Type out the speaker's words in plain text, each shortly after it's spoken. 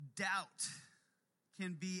doubt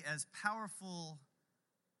can be as powerful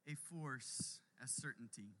a force as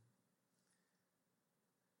certainty.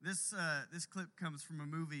 This clip comes from a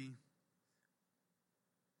movie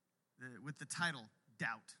with the title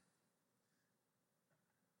Doubt.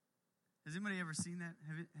 Has anybody ever seen that?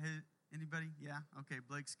 Have anybody? Yeah? Okay,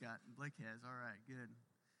 Blake has. All right, good.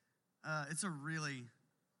 It's a really,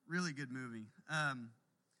 really good movie.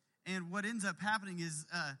 And what ends up happening is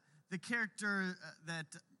the character that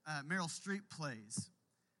Meryl Streep plays,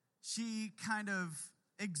 she kind of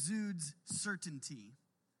exudes certainty.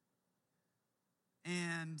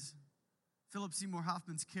 And Philip Seymour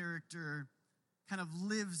Hoffman's character kind of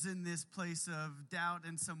lives in this place of doubt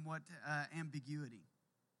and somewhat ambiguity.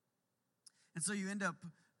 And so you end up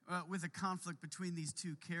with a conflict between these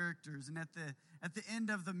two characters. And at the end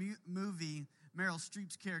of the movie, Meryl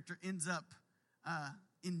Streep's character ends up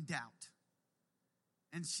in doubt.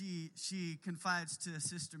 And she confides to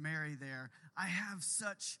Sister Mary there, I have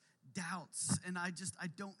such doubts, and I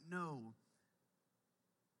don't know.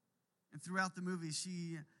 And throughout the movie,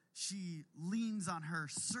 she leans on her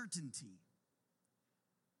certainty.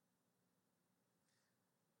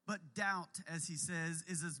 But doubt, as he says,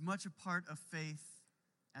 is as much a part of faith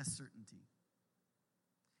as certainty.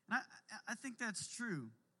 And I think that's true.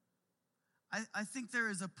 I think there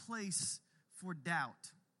is a place for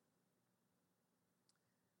doubt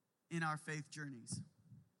in our faith journeys.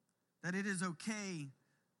 That it is okay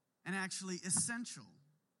and actually essential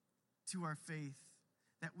to our faith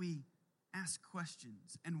that we ask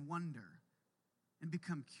questions and wonder and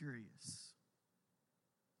become curious.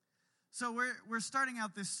 So we're starting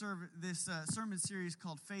out this sermon series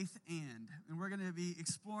called Faith and we're going to be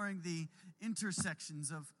exploring the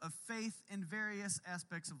intersections of faith in various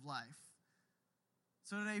aspects of life.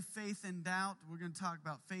 So today, faith and doubt. We're going to talk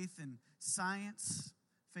about faith in science,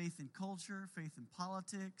 faith in culture, faith in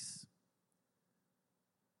politics.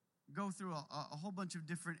 Go through a whole bunch of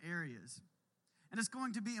different areas. And it's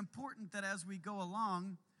going to be important that as we go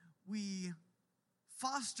along, we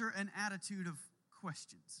foster an attitude of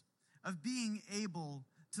questions, of being able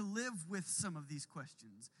to live with some of these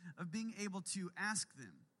questions, of being able to ask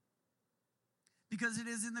them. Because it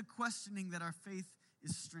is in the questioning that our faith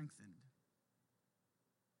is strengthened.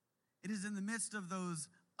 It is in the midst of those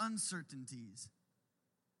uncertainties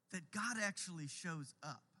that God actually shows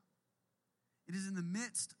up. It is in the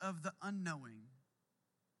midst of the unknowing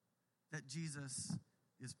that Jesus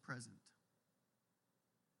is present.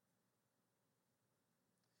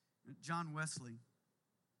 John Wesley,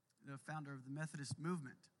 the founder of the Methodist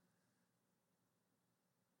movement,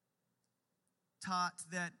 taught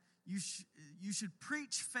that you should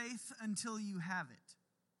preach faith until you have it.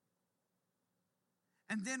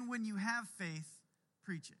 And then when you have faith,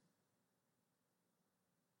 preach it.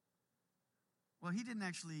 Well, he didn't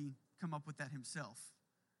actually come up with that himself.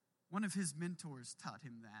 One of his mentors taught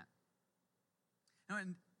him that.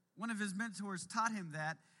 And one of his mentors taught him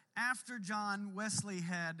that after John Wesley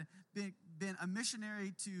had been a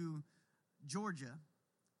missionary to Georgia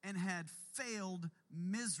and had failed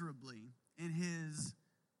miserably in his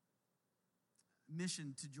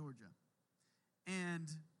mission to Georgia. And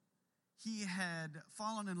he had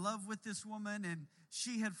fallen in love with this woman, and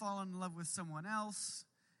she had fallen in love with someone else.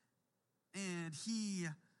 And he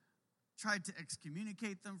tried to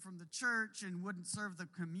excommunicate them from the church and wouldn't serve the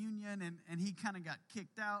communion. And he kind of got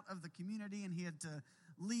kicked out of the community, and he had to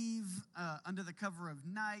leave under the cover of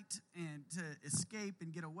night and to escape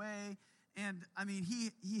and get away. And I mean,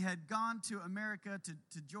 he had gone to America,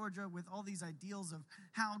 to Georgia, with all these ideals of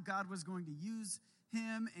how God was going to use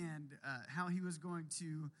him and how he was going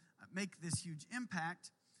to make this huge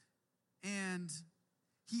impact. And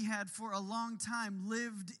he had for a long time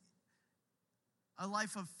lived a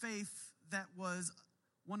life of faith that was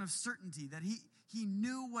one of certainty, that he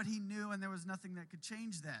knew what he knew and there was nothing that could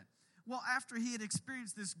change that. Well, after he had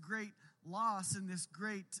experienced this great loss and this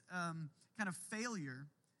great kind of failure,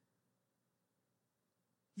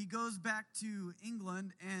 he goes back to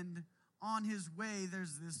England, and on his way,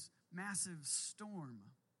 there's this massive storm.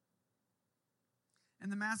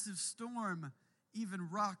 And the massive storm even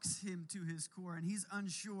rocks him to his core, and he's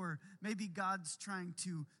unsure. Maybe God's trying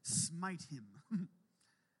to smite him.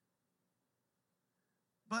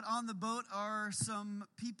 But on the boat are some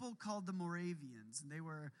people called the Moravians, and they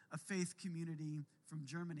were a faith community from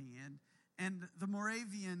Germany. And the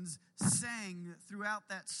Moravians sang throughout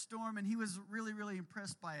that storm, and he was really, really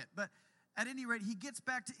impressed by it. But at any rate, he gets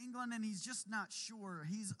back to England, and he's just not sure.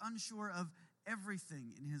 He's unsure of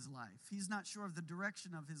everything in his life. He's not sure of the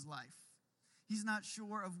direction of his life. He's not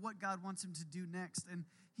sure of what God wants him to do next. And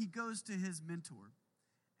he goes to his mentor.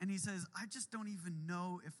 And he says, I just don't even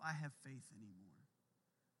know if I have faith anymore.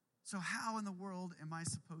 So how in the world am I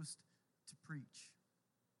supposed to preach?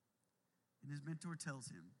 And his mentor tells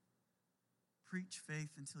him, preach faith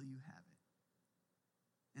until you have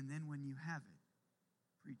it. And then when you have it,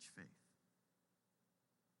 preach faith.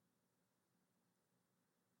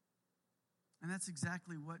 And that's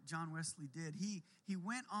exactly what John Wesley did. He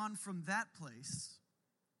went on from that place,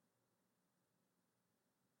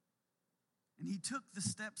 and he took the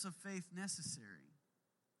steps of faith necessary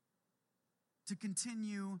to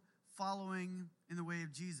continue following in the way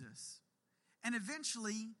of Jesus. And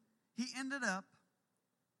eventually, he ended up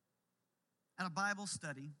at a Bible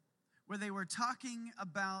study where they were talking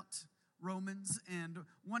about Romans, and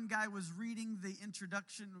one guy was reading the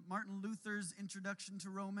introduction, Martin Luther's introduction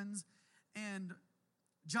to Romans, and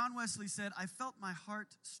John Wesley said, I felt my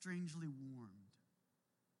heart strangely warmed.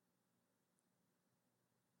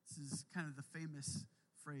 This is kind of the famous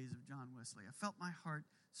phrase of John Wesley. I felt my heart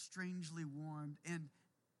strangely warmed, and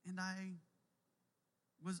I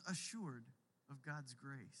was assured of God's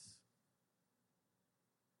grace.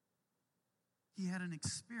 He had an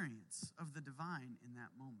experience of the divine in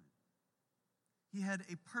that moment. He had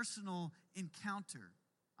a personal encounter,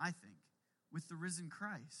 I think, with the risen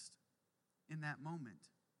Christ in that moment.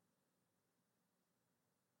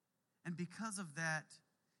 And because of that,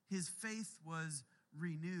 his faith was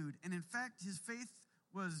renewed. And in fact, his faith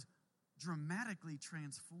was dramatically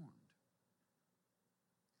transformed.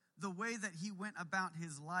 The way that he went about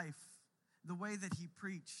his life, the way that he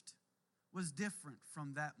preached, was different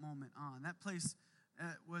from that moment on. That place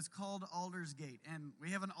was called Aldersgate, and we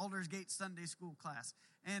have an Aldersgate Sunday school class.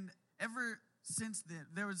 And ever since then,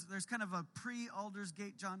 there's kind of a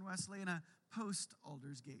pre-Aldersgate John Wesley and a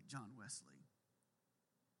post-Aldersgate John Wesley.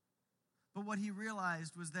 But what he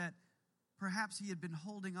realized was that perhaps he had been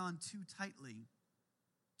holding on too tightly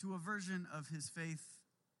to a version of his faith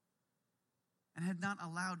and had not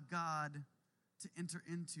allowed God to enter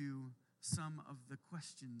into some of the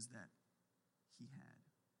questions that he had.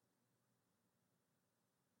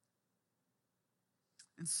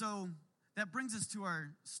 And so that brings us to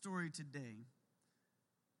our story today.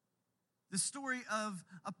 The story of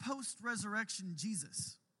a post-resurrection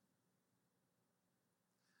Jesus.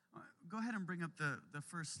 Go ahead and bring up the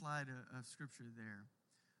first slide of scripture there.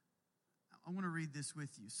 I want to read this with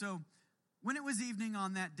you. So, when it was evening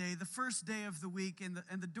on that day, the first day of the week,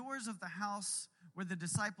 and the doors of the house where the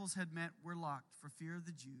disciples had met were locked for fear of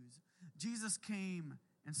the Jews, Jesus came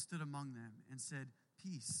and stood among them and said,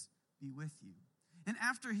 "Peace be with you." And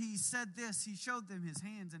after he said this, he showed them his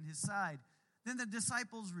hands and his side. Then the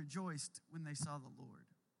disciples rejoiced when they saw the Lord.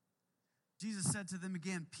 Jesus said to them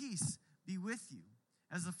again, "Peace be with you.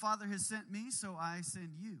 As the Father has sent me, so I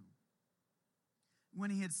send you."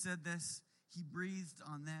 When he had said this, he breathed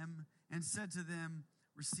on them and said to them,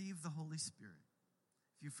 "Receive the Holy Spirit.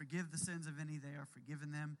 If you forgive the sins of any, they are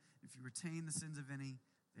forgiven them. If you retain the sins of any,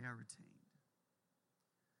 they are retained."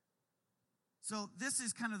 So this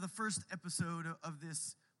is kind of the first episode of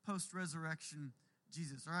this post-resurrection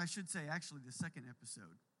Jesus, or I should say actually the second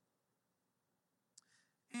episode.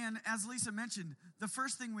 And as Lisa mentioned, the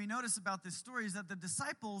first thing we notice about this story is that the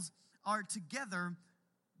disciples are together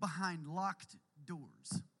behind locked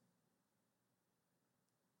doors.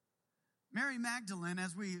 Mary Magdalene,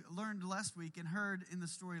 as we learned last week and heard in the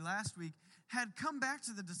story last week, had come back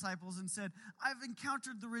to the disciples and said, "I've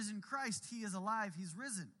encountered the risen Christ. He is alive. He's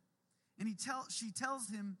risen." And she tells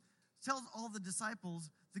all the disciples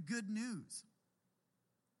the good news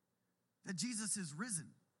that Jesus is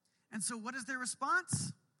risen. And so what is their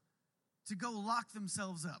response? To go lock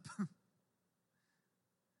themselves up.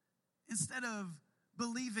 Instead of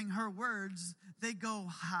believing her words, they go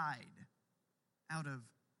hide out of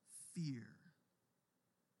fear.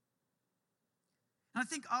 And I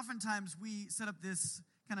think oftentimes we set up this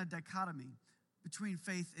kind of dichotomy between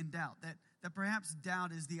faith and doubt, that perhaps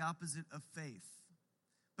doubt is the opposite of faith.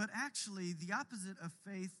 But actually, the opposite of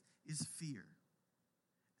faith is fear.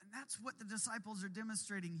 And that's what the disciples are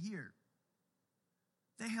demonstrating here.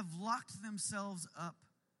 They have locked themselves up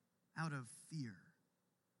out of fear.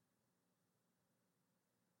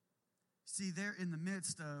 See, they're in the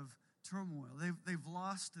midst of turmoil. They've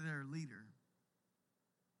lost their leader.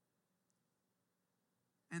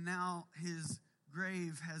 And now his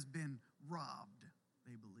grave has been robbed,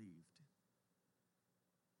 they believed.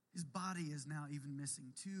 His body is now even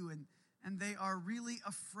missing too, and they are really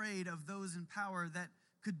afraid of those in power that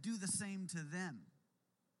could do the same to them.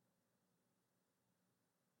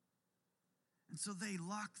 And so they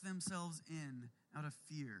lock themselves in out of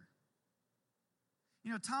fear.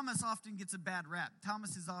 You know, Thomas often gets a bad rap.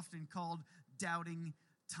 Thomas is often called Doubting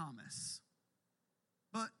Thomas.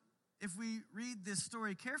 But if we read this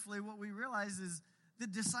story carefully, what we realize is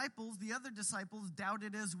the other disciples,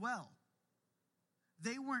 doubted as well.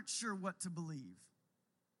 They weren't sure what to believe.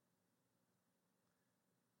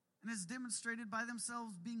 And it's demonstrated by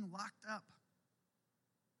themselves being locked up.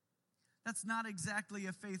 That's not exactly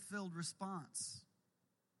a faith-filled response.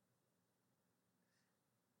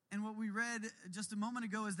 And what we read just a moment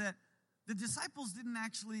ago is that the disciples didn't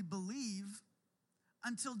actually believe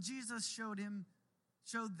until Jesus showed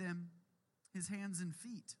them his hands and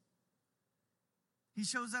feet. He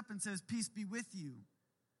shows up and says, "Peace be with you."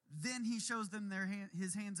 Then he shows them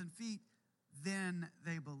his hands and feet. Then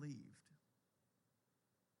they believed.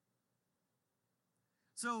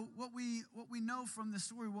 So what we know from the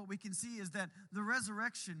story, what we can see is that the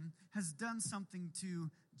resurrection has done something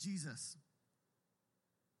to Jesus.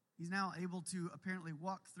 He's now able to apparently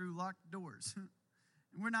walk through locked doors. And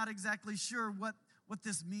we're not exactly sure what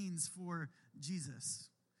this means for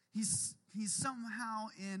Jesus. He's somehow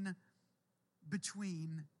in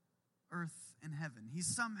between earth and heaven. He's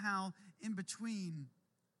somehow in between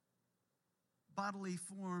bodily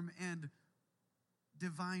form and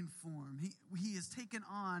divine form. He has taken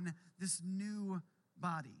on this new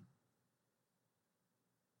body.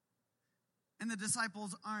 And the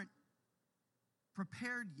disciples aren't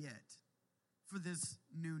prepared yet for this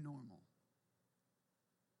new normal.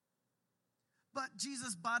 But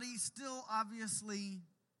Jesus' body still obviously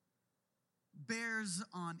bears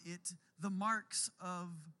on it the marks of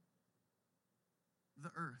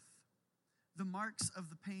the earth, the marks of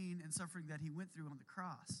the pain and suffering that he went through on the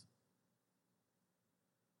cross.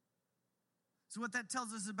 So what that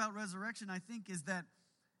tells us about resurrection, I think, is that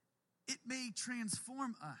it may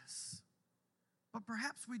transform us, but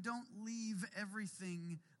perhaps we don't leave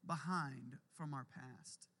everything behind from our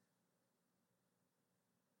past.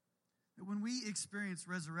 That when we experience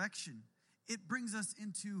resurrection, it brings us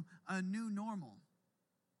into a new normal.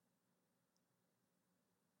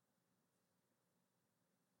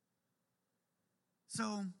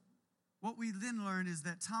 So what we then learn is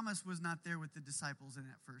that Thomas was not there with the disciples in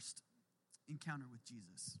that first encounter with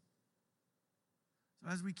Jesus. So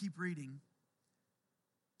as we keep reading,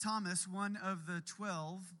 Thomas, one of the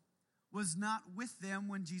 12, was not with them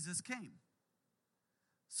when Jesus came.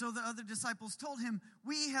 So the other disciples told him,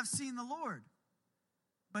 "We have seen the Lord."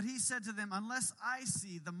 But he said to them, "Unless I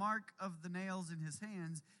see the mark of the nails in his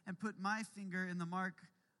hands and put my finger in the mark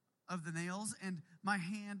of the nails and my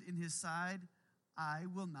hand in his side, I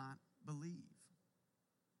will not believe."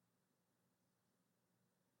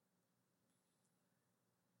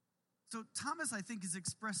 So Thomas, I think, is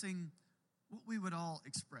expressing what we would all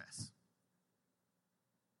express.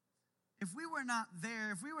 If we were not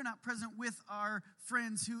there, if we were not present with our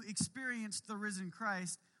friends who experienced the risen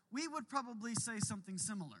Christ, we would probably say something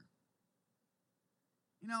similar.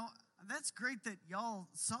 You know, that's great that y'all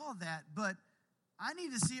saw that, but I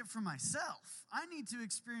need to see it for myself. I need to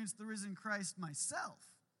experience the risen Christ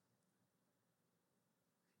myself.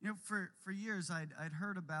 You know, for years I'd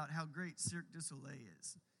heard about how great Cirque du Soleil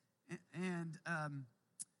is. And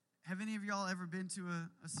have any of y'all ever been to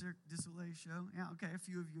a Cirque du Soleil show? Yeah, okay, a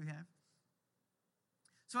few of you have.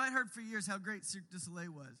 So I'd heard for years how great Cirque du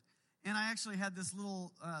Soleil was. And I actually had this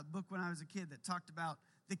little book when I was a kid that talked about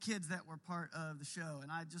the kids that were part of the show. And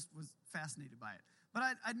I just was fascinated by it.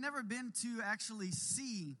 But I'd never been to actually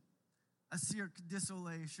see a Cirque du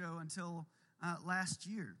Soleil show until last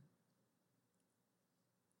year.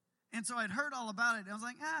 And so I'd heard all about it. And I was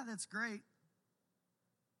like, that's great.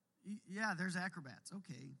 Yeah, there's acrobats.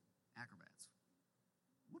 Okay, acrobats.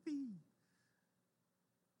 Whoopee.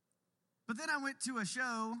 But then I went to a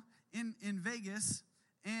show in Vegas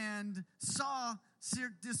and saw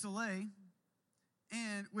Cirque du Soleil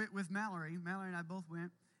and with Mallory. Mallory and I both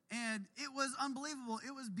went. And it was unbelievable.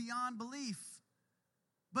 It was beyond belief.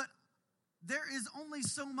 But there is only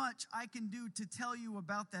so much I can do to tell you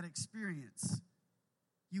about that experience.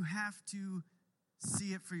 You have to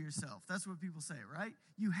see it for yourself. That's what people say, right?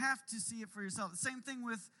 You have to see it for yourself. Same thing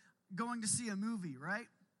with going to see a movie, right?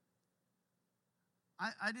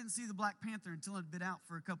 I didn't see the Black Panther until it had been out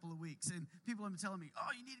for a couple of weeks. And people have been telling me,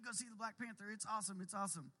 you need to go see the Black Panther. It's awesome. It's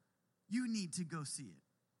awesome. You need to go see it.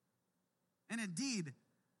 And indeed,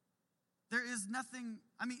 there is nothing,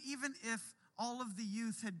 even if all of the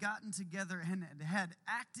youth had gotten together and had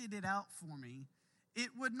acted it out for me,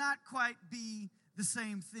 it would not quite be the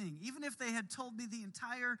same thing. Even if they had told me the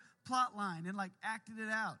entire plot line and acted it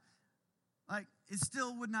out, it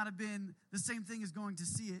still would not have been the same thing as going to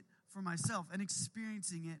see it for myself and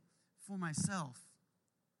experiencing it for myself.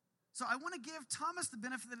 So I want to give Thomas the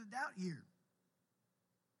benefit of the doubt here.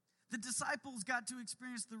 The disciples got to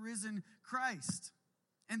experience the risen Christ,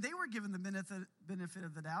 and they were given the benefit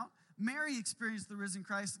of the doubt. Mary experienced the risen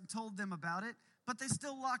Christ and told them about it, but they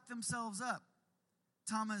still locked themselves up.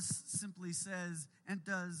 Thomas simply says and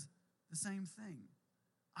does the same thing.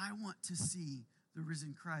 I want to see the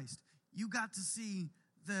risen Christ. You got to see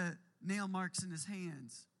the nail marks in his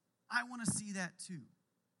hands. I want to see that too.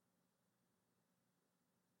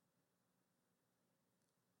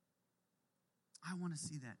 I want to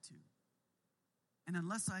see that too. And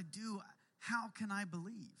unless I do, how can I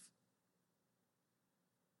believe?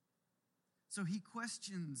 So he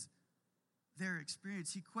questions their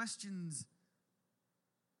experience. He questions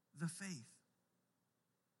the faith.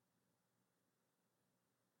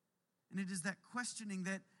 And it is that questioning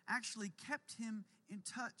that actually kept him in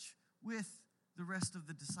touch with the rest of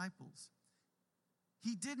the disciples.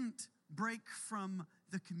 He didn't break from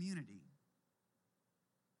the community.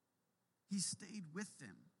 He stayed with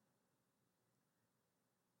them.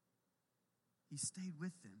 He stayed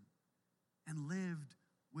with them and lived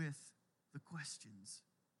with the questions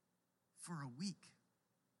for a week.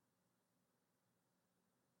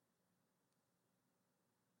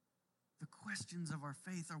 The questions of our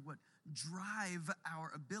faith are what drive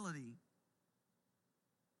our ability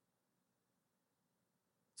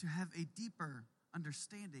to have a deeper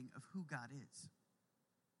understanding of who God is.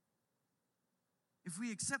 If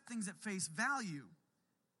we accept things at face value,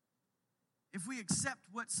 if we accept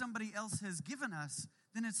what somebody else has given us,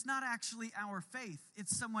 then it's not actually our faith.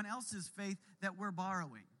 It's someone else's faith that we're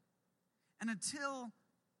borrowing. And until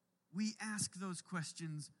we ask those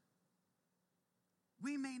questions,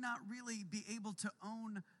 we may not really be able to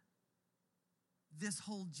own this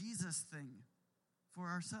whole Jesus thing for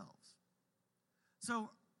ourselves. So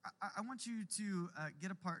I want you to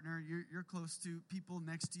get a partner. You're close to people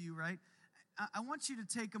next to you, right? I want you to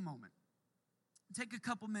take a moment. Take a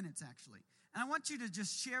couple minutes, actually. And I want you to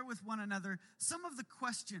just share with one another some of the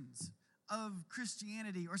questions of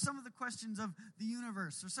Christianity, or some of the questions of the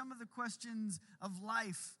universe, or some of the questions of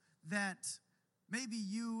life that maybe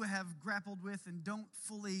you have grappled with and don't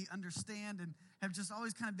fully understand and have just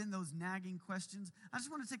always kind of been those nagging questions. I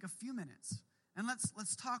just want to take a few minutes and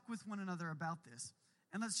let's talk with one another about this.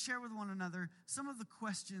 And let's share with one another some of the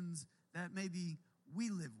questions that maybe we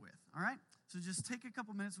live with, all right? So just take a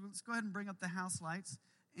couple minutes. Let's go ahead and bring up the house lights,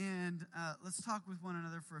 and let's talk with one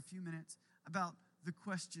another for a few minutes about the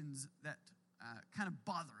questions that kind of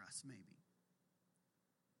bother us maybe.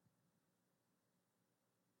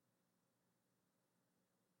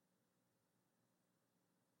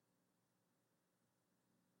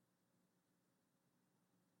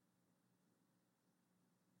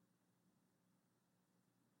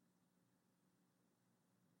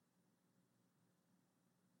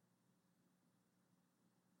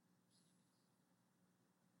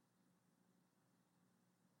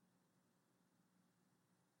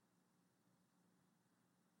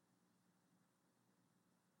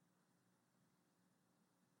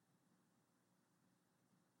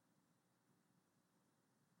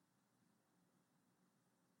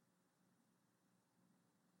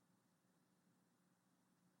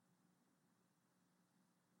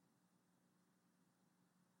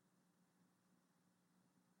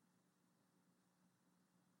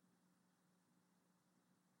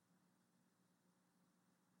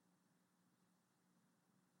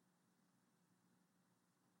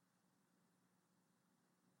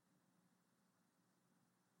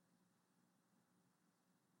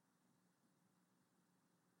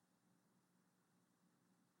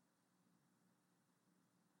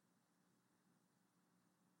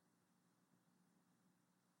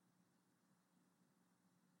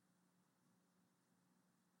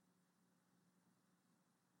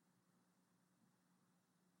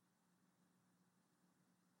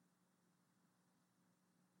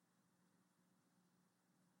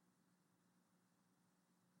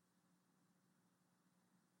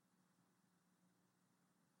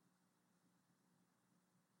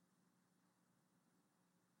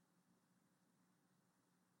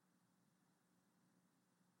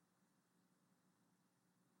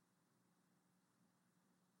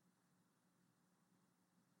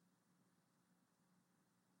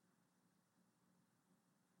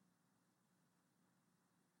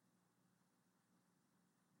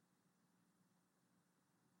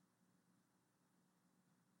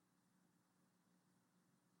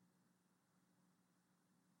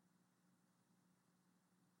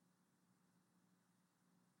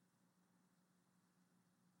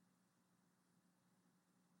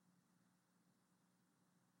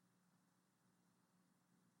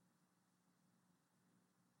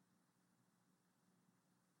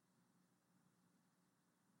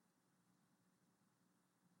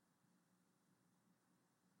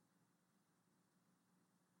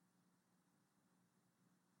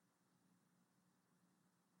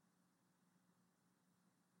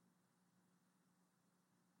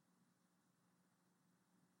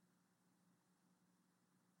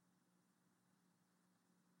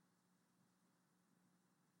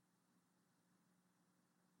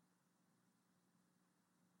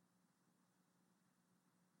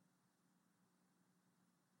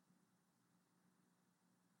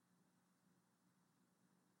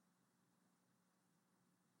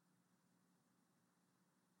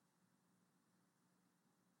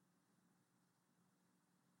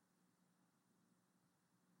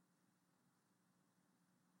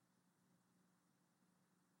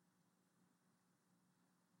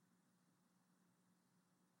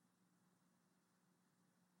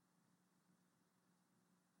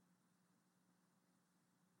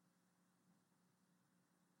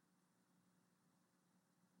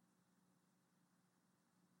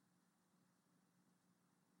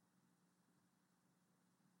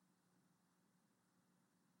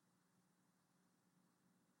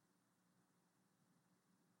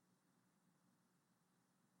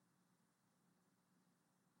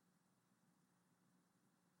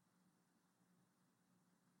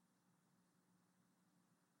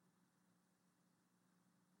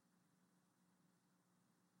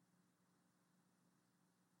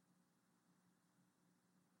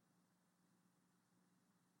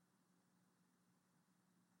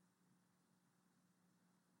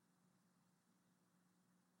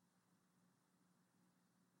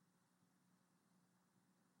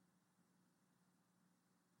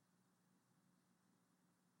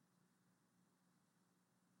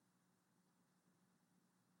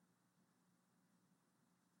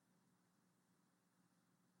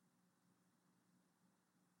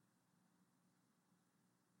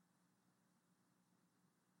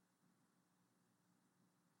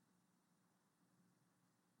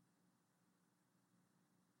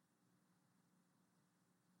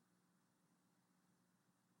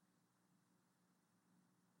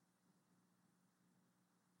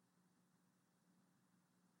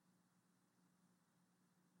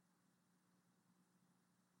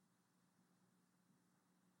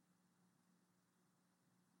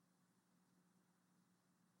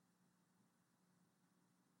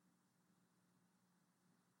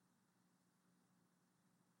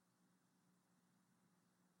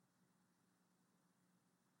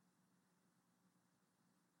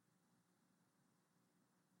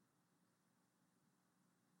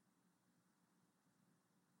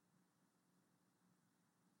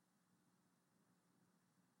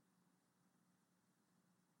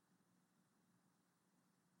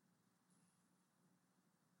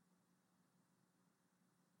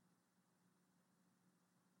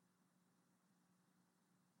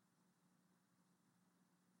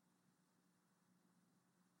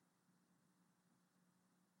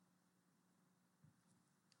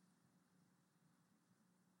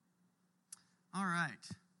 All right.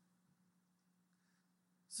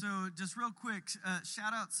 So just real quick,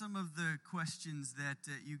 shout out some of the questions that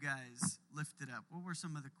you guys lifted up. What were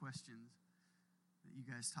some of the questions that you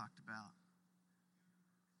guys talked about?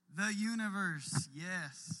 The universe,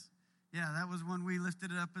 yes. Yeah, that was one we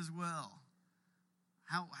lifted up as well.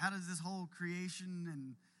 How does this whole creation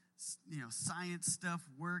and science stuff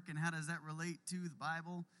work, and how does that relate to the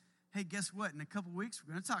Bible? Hey, guess what? In a couple weeks,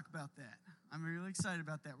 we're going to talk about that. I'm really excited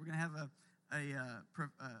about that. We're going to have a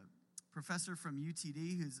professor from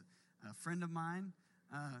UTD who's a friend of mine,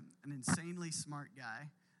 an insanely smart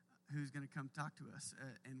guy who's going to come talk to us.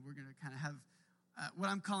 And we're going to kind of have what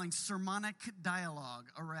I'm calling sermonic dialogue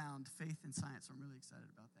around faith and science. So I'm really excited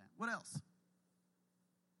about that. What else?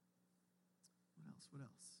 What else?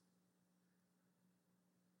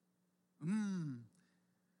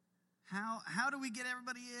 How do we get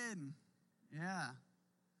everybody in? Yeah.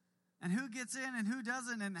 And who gets in and who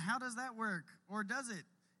doesn't, and how does that work? Or does it?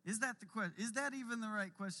 Is that the question? Is that even the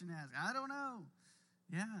right question to ask? I don't know.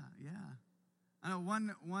 Yeah. I know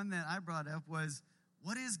one that I brought up was,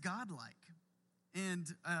 what is God like?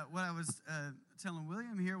 And what I was telling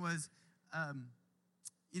William here was,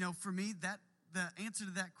 for me, that the answer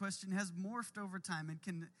to that question has morphed over time and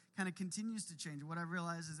kind of continues to change. What I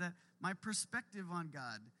realize is that my perspective on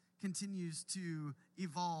God continues to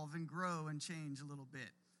evolve and grow and change a little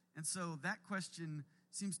bit. And so that question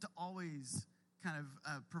seems to always kind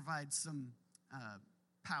of provide some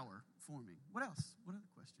power for me. What else? What other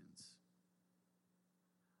questions?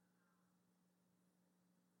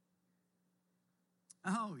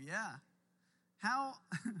 Oh, yeah.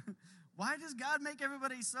 Why does God make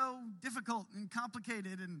everybody so difficult and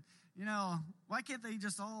complicated? And, why can't they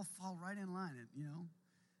just all fall right in line?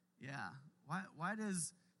 Yeah. Why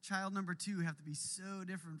does child number 2 have to be so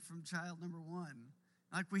different from child number 1?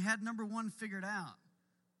 Like we had number 1 figured out.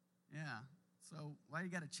 Yeah. So why you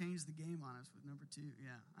got to change the game on us with number 2?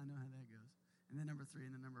 Yeah, I know how that goes. And then number 3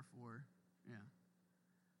 and then number 4. Yeah.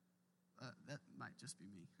 That might just be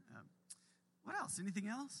me. What else? Anything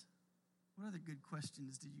else? What other good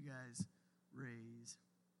questions did you guys raise?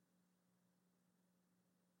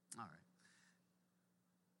 All right.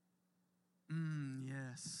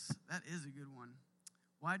 Yes, that is a good one.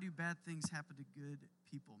 Why do bad things happen to good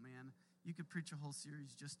people, man? You could preach a whole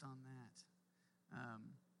series just on that.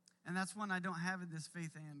 And that's one I don't have in this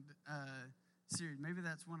Faith and series. Maybe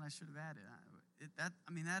that's one I should have added. That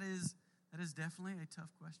is definitely a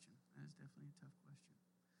tough question. That is definitely a tough question.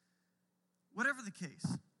 Whatever the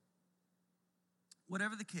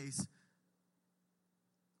case,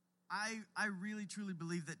 I really truly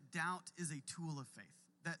believe that doubt is a tool of faith.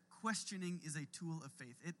 That questioning is a tool of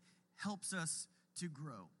faith. It helps us to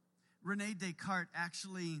grow. Rene Descartes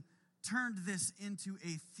actually turned this into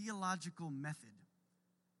a theological method.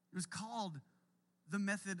 It was called the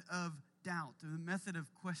method of doubt, the method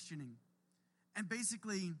of questioning. And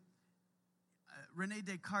basically, Rene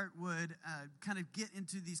Descartes would kind of get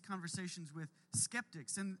into these conversations with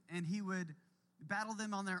skeptics, and he would battle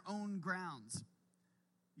them on their own grounds.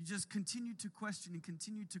 You just continue to question and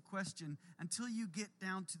continue to question until you get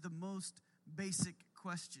down to the most basic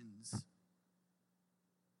questions.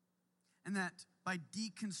 And that by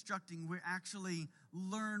deconstructing, we actually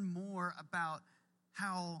learn more about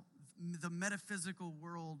how the metaphysical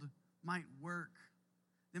world might work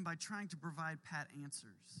than by trying to provide pat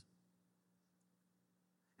answers.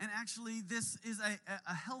 And actually, this is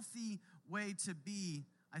a healthy way to be,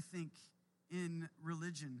 I think, in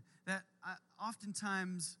religion. That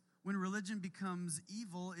oftentimes when religion becomes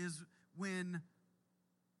evil is when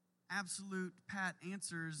absolute pat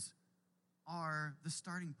answers are the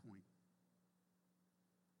starting point.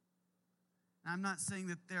 Now, I'm not saying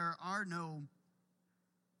that there are no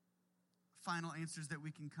final answers that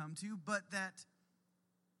we can come to, but that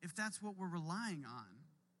if that's what we're relying on,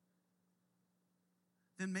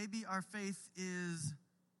 then maybe our faith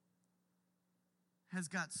has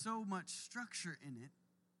got so much structure in it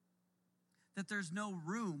that there's no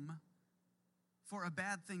room for a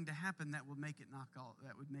bad thing to happen that would make it knock all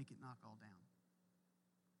down.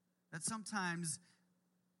 That sometimes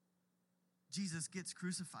Jesus gets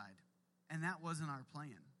crucified, and that wasn't our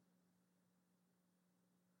plan.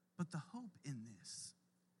 But the hope in this,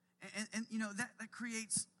 and that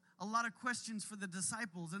creates a lot of questions for the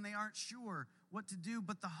disciples, and they aren't sure what to do,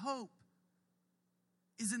 but the hope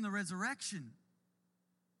is in the resurrection.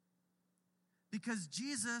 Because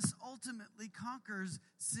Jesus ultimately conquers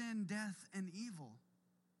sin, death, and evil.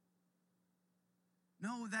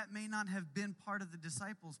 No, that may not have been part of the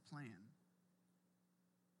disciples' plan.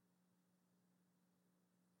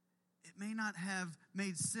 It may not have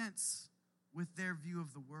made sense with their view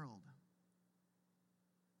of the world.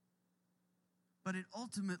 but it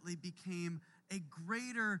ultimately became a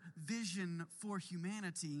greater vision for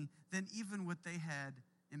humanity than even what they had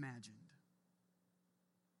imagined.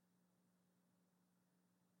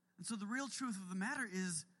 And so the real truth of the matter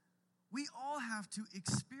is we all have to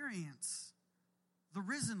experience the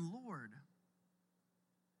risen Lord.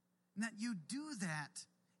 And that you do that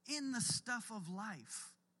in the stuff of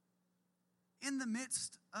life, in the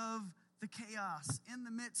midst of the chaos, in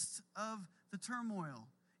the midst of the turmoil,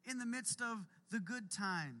 in the midst of the good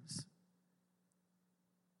times.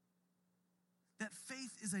 That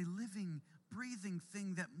faith is a living, breathing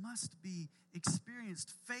thing that must be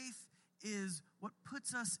experienced. Faith is what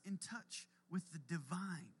puts us in touch with the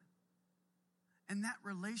divine. And that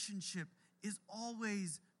relationship is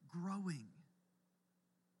always growing.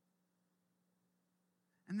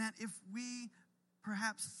 And that if we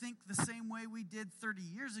perhaps think the same way we did 30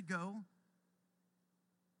 years ago,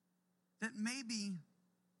 that maybe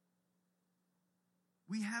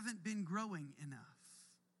we haven't been growing enough.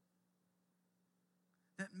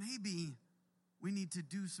 That maybe we need to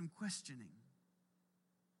do some questioning.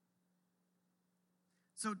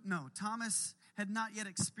 So no, Thomas had not yet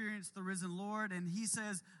experienced the risen Lord, and he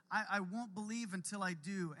says, I won't believe until I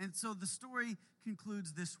do. And so the story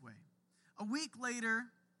concludes this way. A week later,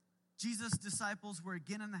 Jesus' disciples were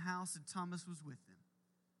again in the house, and Thomas was with them.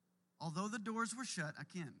 Although the doors were shut,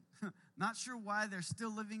 again, not sure why they're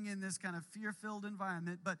still living in this kind of fear-filled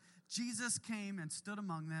environment, but Jesus came and stood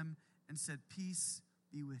among them and said, "Peace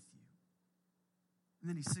be with you." And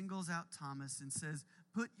then he singles out Thomas and says,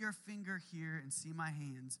 "Put your finger here and see my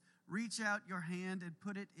hands. Reach out your hand and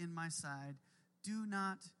put it in my side. Do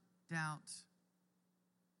not doubt,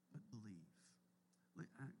 but believe."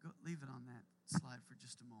 Leave it on that slide for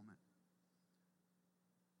just a moment.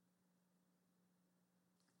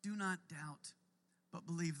 Do not doubt, but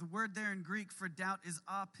believe. The word there in Greek for doubt is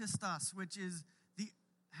apistos, which is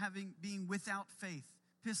being without faith.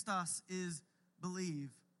 Pistos is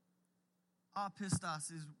believe.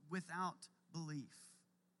 Apistos is without belief.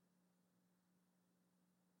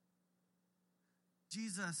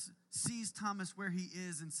 Jesus sees Thomas where he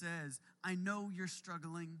is and says, "I know you're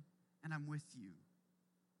struggling, and I'm with you.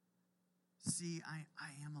 See, I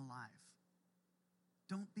am alive.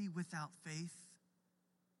 Don't be without faith.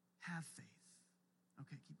 Have faith."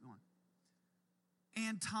 Okay, keep going.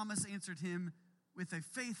 And Thomas answered him with a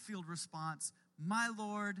faith-filled response, "My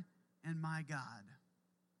Lord and my God."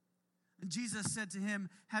 And Jesus said to him,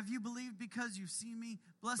 "Have you believed because you've seen me?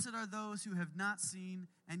 Blessed are those who have not seen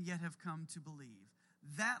and yet have come to believe."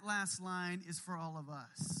 That last line is for all of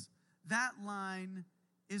us. That line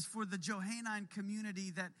is for the Johannine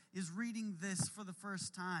community that is reading this for the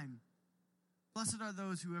first time. Blessed are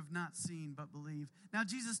those who have not seen but believe. Now,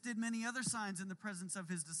 Jesus did many other signs in the presence of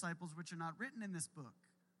his disciples, which are not written in this book.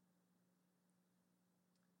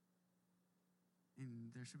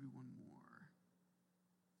 And there should be one more.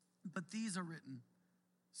 But these are written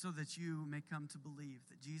so that you may come to believe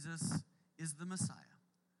that Jesus is the Messiah,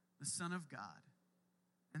 the Son of God,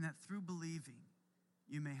 and that through believing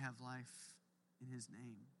you may have life in his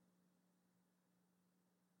name.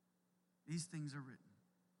 These things are written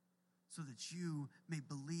so that you may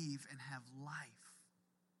believe and have life.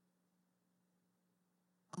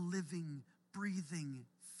 A living, breathing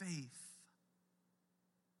faith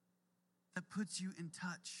that puts you in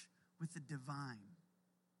touch with the divine.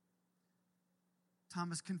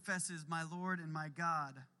 Thomas confesses, "My Lord and my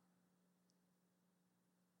God,"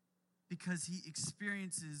 because he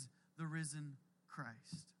experiences the risen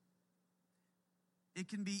Christ. It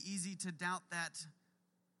can be easy to doubt that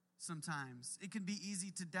sometimes. It can be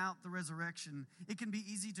easy to doubt the resurrection. It can be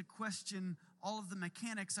easy to question all of the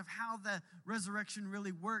mechanics of how the resurrection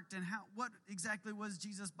really worked and what exactly was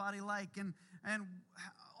Jesus' body like. And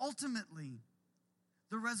ultimately,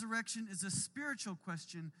 the resurrection is a spiritual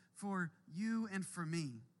question for you and for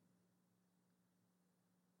me.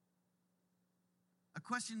 A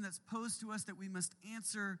question that's posed to us that we must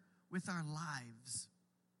answer with our lives.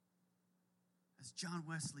 As John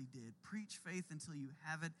Wesley did, preach faith until you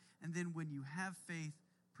have it, and then when you have faith,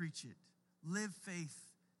 preach it. Live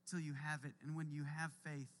faith till you have it, and when you have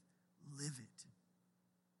faith, live it.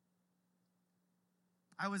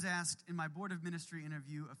 I was asked in my board of ministry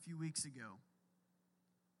interview a few weeks ago,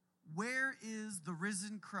 where is the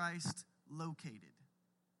risen Christ located?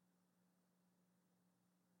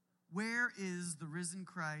 Where is the risen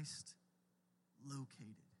Christ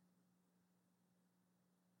located?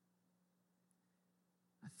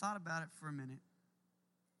 I thought about it for a minute,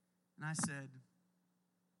 and I said,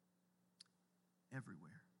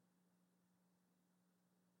 everywhere.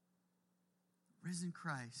 The risen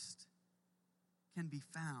Christ can be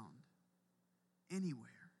found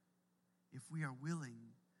anywhere if we are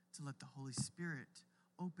willing to let the Holy Spirit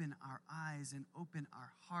open our eyes and open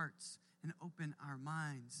our hearts and open our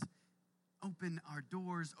minds, open our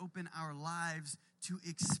doors, open our lives to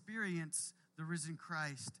experience the risen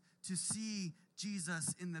Christ, to see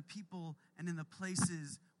Jesus in the people and in the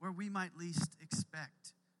places where we might least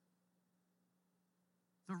expect.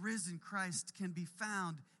 The risen Christ can be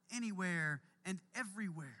found anywhere and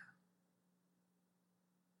everywhere.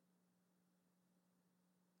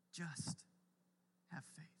 Just have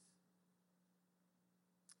faith.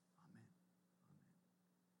 Amen. Amen.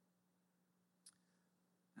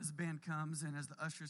 As the band comes and as the ushers